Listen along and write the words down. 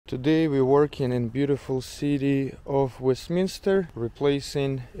Today we're working in beautiful city of Westminster,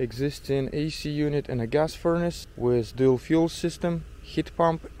 replacing existing AC unit and a gas furnace with dual fuel system, heat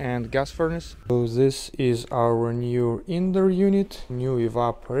pump and gas furnace. So this is our new indoor unit, new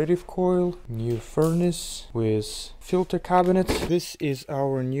evaporative coil, new furnace with filter cabinet. This is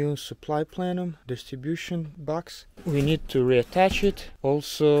our new supply plenum distribution box. We need to reattach it,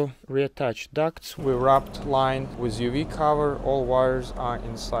 also reattach ducts. We wrapped line with UV cover, all wires are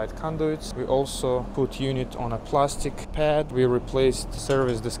inside conduits. We also put unit on a plastic pad. We replaced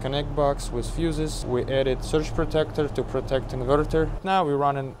service disconnect box with fuses. We added surge protector to protect inverter. Now we're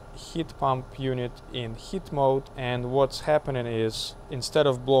running heat pump unit in heat mode, and what's happening is instead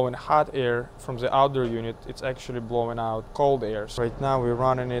of blowing hot air from the outdoor unit, it's actually blowing out cold air. So right now we're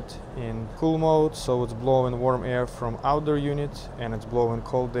running it in cool mode, so it's blowing warm air from outdoor unit and it's blowing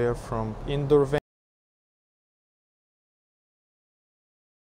cold air from indoor vent.